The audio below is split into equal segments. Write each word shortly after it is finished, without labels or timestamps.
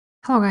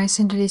Hello guys,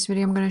 in today's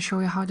video I'm going to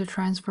show you how to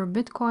transfer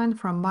Bitcoin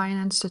from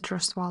Binance to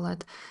Trust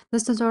Wallet.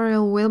 This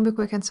tutorial will be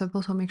quick and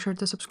simple, so make sure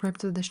to subscribe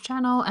to this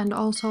channel, and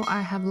also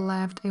I have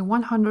left a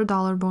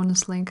 $100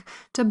 bonus link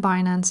to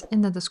Binance in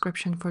the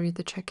description for you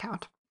to check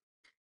out.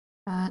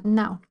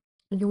 Now,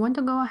 you want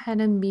to go ahead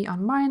and be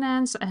on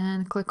Binance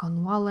and click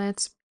on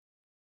Wallets.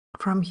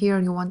 From here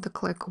you want to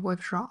click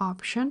Withdraw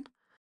option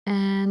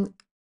and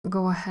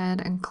go ahead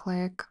and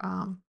click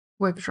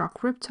Withdraw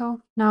Crypto.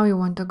 Now you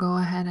want to go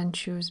ahead and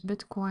choose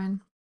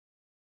Bitcoin.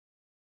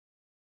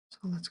 So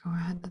let's go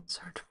ahead and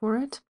search for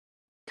it.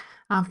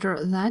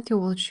 After that, you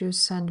will choose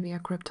Send via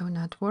Crypto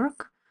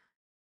Network.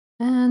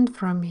 And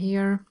from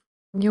here,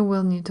 you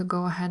will need to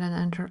go ahead and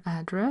enter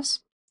address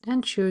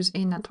and choose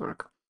a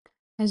network.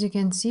 As you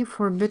can see,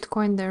 for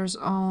Bitcoin, there's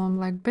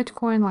like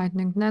Bitcoin,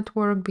 Lightning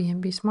Network,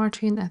 BNB Smart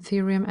Chain,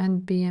 Ethereum,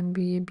 and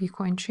BNB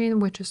Bitcoin Chain,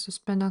 which is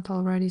suspended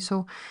already.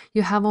 So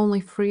you have only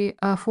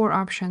four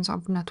options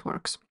of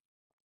networks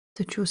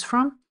to choose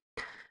from.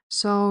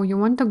 So you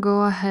want to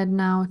go ahead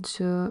now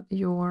to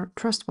your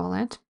Trust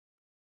Wallet.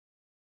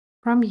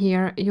 From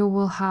here, you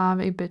will have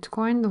a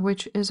Bitcoin,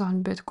 which is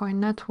on Bitcoin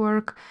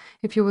network.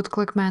 If you would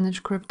click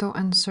Manage Crypto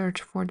and search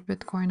for the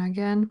Bitcoin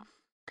again,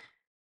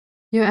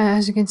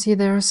 as you can see,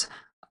 there's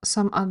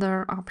some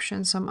other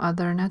options, some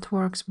other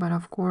networks, but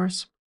of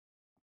course,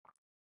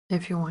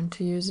 if you want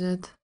to use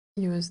it,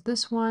 use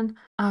this one.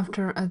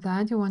 After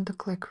that, you want to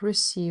click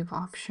Receive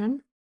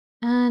option,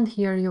 and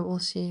here you will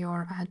see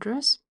your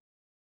address.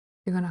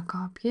 You're gonna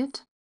copy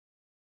it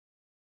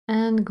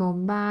and go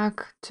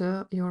back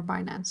to your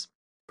Binance.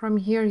 From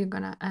here, you're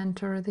gonna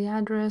enter the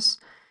address.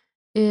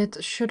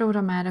 It should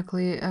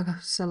automatically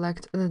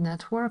select the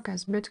network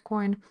as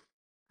Bitcoin.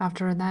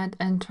 After that,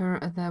 enter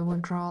the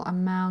withdrawal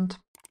amount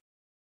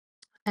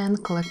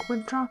and click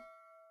withdraw.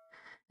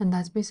 And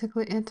that's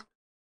basically it.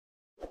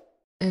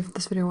 If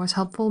this video was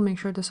helpful, make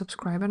sure to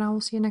subscribe and I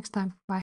will see you next time. Bye.